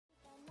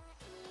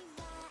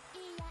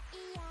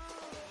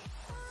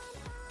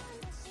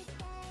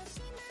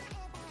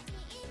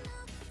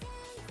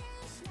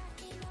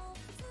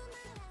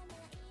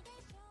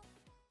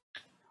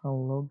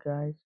Hello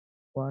guys,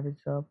 what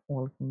is up?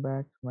 Welcome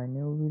back to my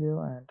new video,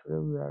 and today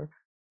we are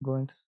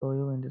going to show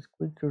you in this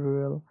quick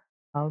tutorial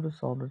how to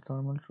solve the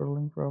thermal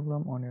throttling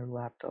problem on your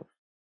laptop.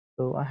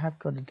 So I have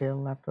got a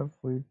Dell laptop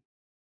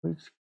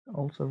which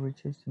also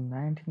reaches to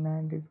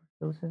 99 degrees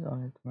Celsius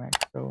on its max.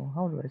 So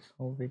how do I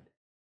solve it?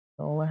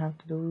 So all I have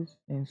to do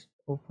is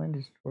open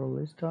this throttle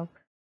desktop,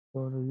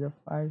 go to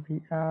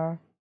FIVR.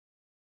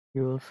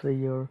 You will see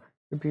your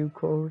CPU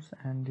cores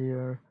and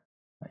your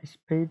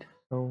speed.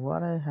 So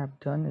what I have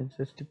done is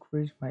just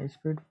decrease my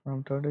speed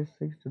from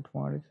 36 to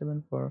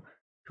 27 for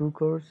 2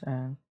 cores,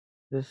 and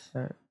just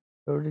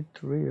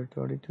 33 or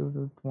 32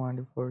 to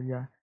 24.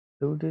 Yeah,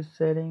 do these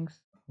settings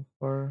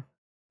for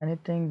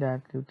anything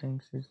that you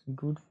think is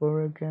good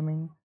for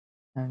gaming,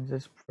 and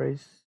just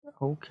press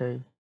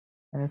OK.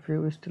 And if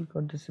you still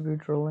got the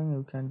CPU trolling,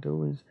 you can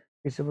do is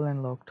disable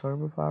and lock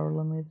turbo power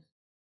limits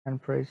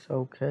and press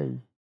OK,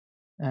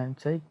 and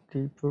check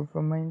the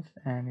performance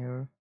and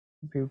your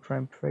CPU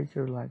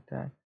temperature like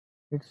that.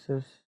 It's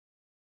just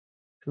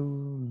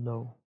too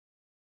low.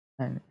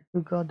 And if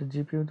you got the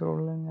GPU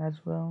throttling as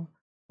well,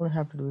 all you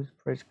have to do is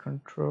press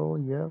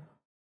Control F,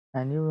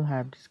 and you will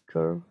have this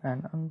curve,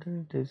 and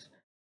under this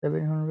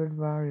 700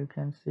 bar you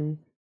can see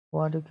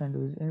what you can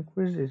do is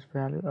increase its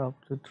value up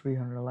to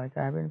 300. Like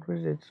I have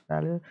increased its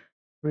value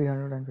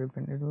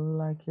 315. It will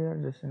like here,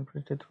 just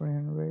increase to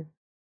 300.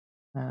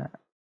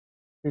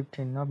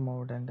 15, not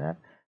more than that,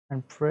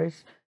 and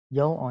press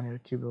L on your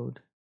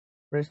keyboard.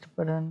 Press the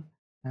button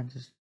and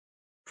just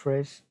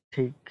press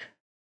tick,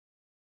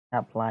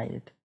 apply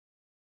it,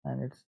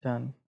 and it's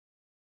done.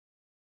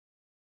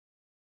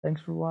 Thanks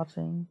for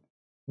watching.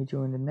 Meet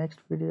you in the next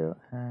video,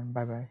 and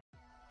bye bye.